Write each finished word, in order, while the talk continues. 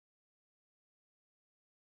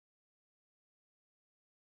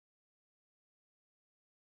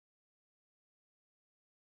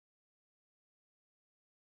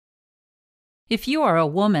If you are a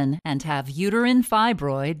woman and have uterine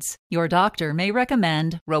fibroids, your doctor may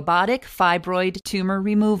recommend robotic fibroid tumor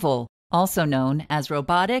removal, also known as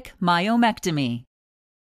robotic myomectomy.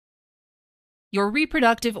 Your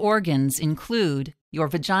reproductive organs include your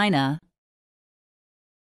vagina,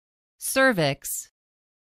 cervix,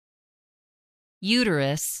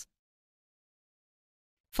 uterus,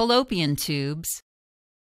 fallopian tubes,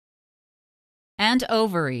 and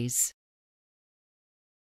ovaries.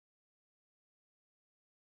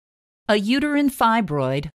 A uterine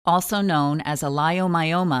fibroid, also known as a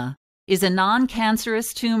leiomyoma, is a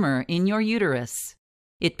non-cancerous tumor in your uterus.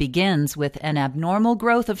 It begins with an abnormal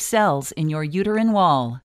growth of cells in your uterine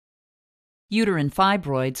wall. Uterine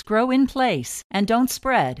fibroids grow in place and don't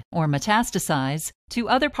spread or metastasize to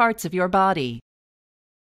other parts of your body.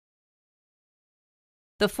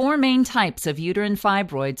 The four main types of uterine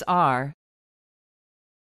fibroids are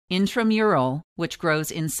intramural, which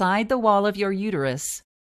grows inside the wall of your uterus,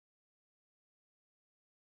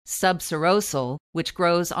 subserosal, which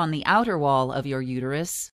grows on the outer wall of your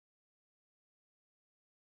uterus,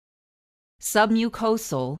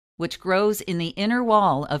 submucosal, which grows in the inner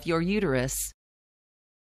wall of your uterus,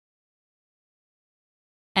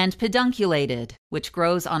 and pedunculated, which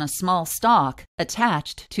grows on a small stalk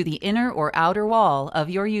attached to the inner or outer wall of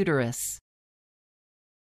your uterus.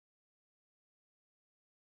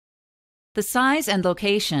 The size and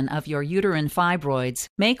location of your uterine fibroids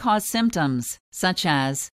may cause symptoms such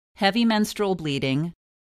as heavy menstrual bleeding,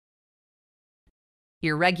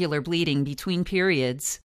 irregular bleeding between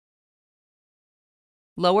periods,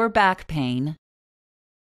 lower back pain,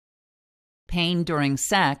 pain during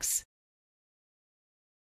sex,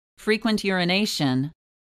 frequent urination,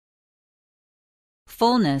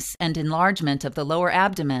 fullness and enlargement of the lower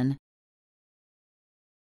abdomen,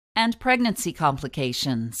 and pregnancy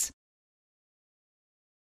complications.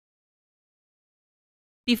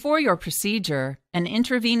 Before your procedure, an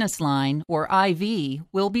intravenous line, or IV,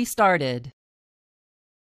 will be started.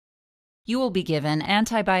 You will be given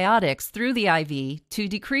antibiotics through the IV to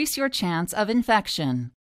decrease your chance of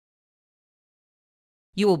infection.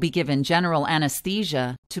 You will be given general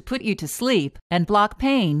anesthesia to put you to sleep and block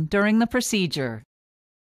pain during the procedure.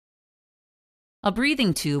 A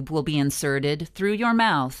breathing tube will be inserted through your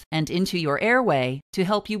mouth and into your airway to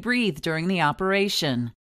help you breathe during the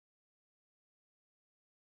operation.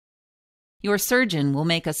 Your surgeon will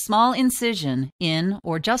make a small incision in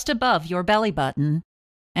or just above your belly button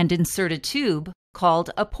and insert a tube called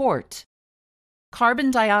a port. Carbon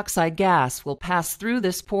dioxide gas will pass through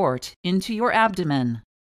this port into your abdomen.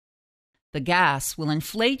 The gas will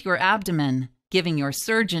inflate your abdomen, giving your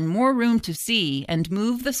surgeon more room to see and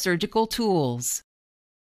move the surgical tools.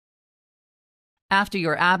 After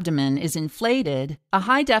your abdomen is inflated, a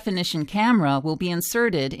high-definition camera will be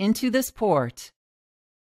inserted into this port.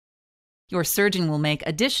 Your surgeon will make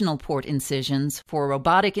additional port incisions for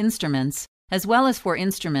robotic instruments as well as for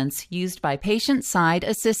instruments used by patient-side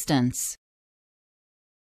assistants.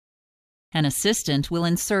 An assistant will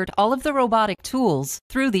insert all of the robotic tools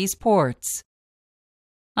through these ports.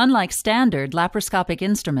 Unlike standard laparoscopic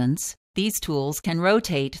instruments, these tools can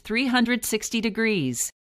rotate 360 degrees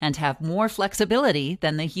and have more flexibility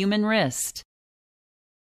than the human wrist.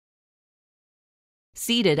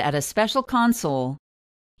 Seated at a special console,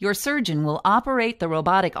 your surgeon will operate the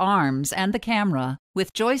robotic arms and the camera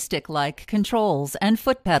with joystick-like controls and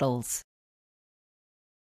foot pedals.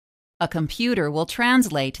 A computer will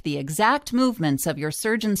translate the exact movements of your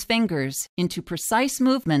surgeon's fingers into precise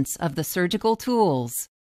movements of the surgical tools.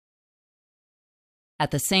 At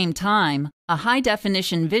the same time, a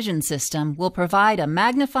high-definition vision system will provide a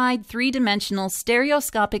magnified three-dimensional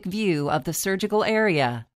stereoscopic view of the surgical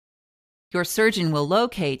area. Your surgeon will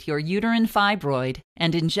locate your uterine fibroid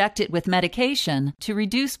and inject it with medication to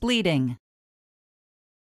reduce bleeding.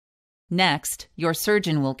 Next, your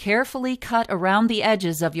surgeon will carefully cut around the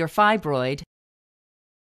edges of your fibroid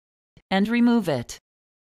and remove it.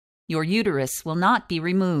 Your uterus will not be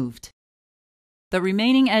removed. The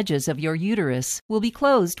remaining edges of your uterus will be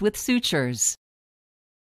closed with sutures.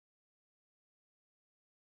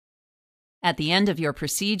 At the end of your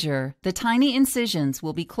procedure, the tiny incisions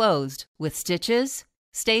will be closed with stitches,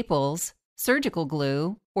 staples, surgical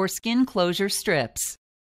glue, or skin closure strips.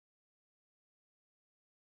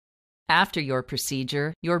 After your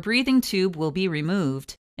procedure, your breathing tube will be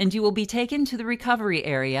removed, and you will be taken to the recovery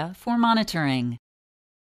area for monitoring.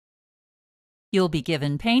 You'll be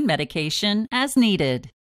given pain medication as needed.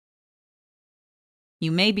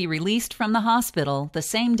 You may be released from the hospital the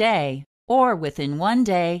same day or within 1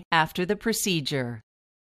 day after the procedure.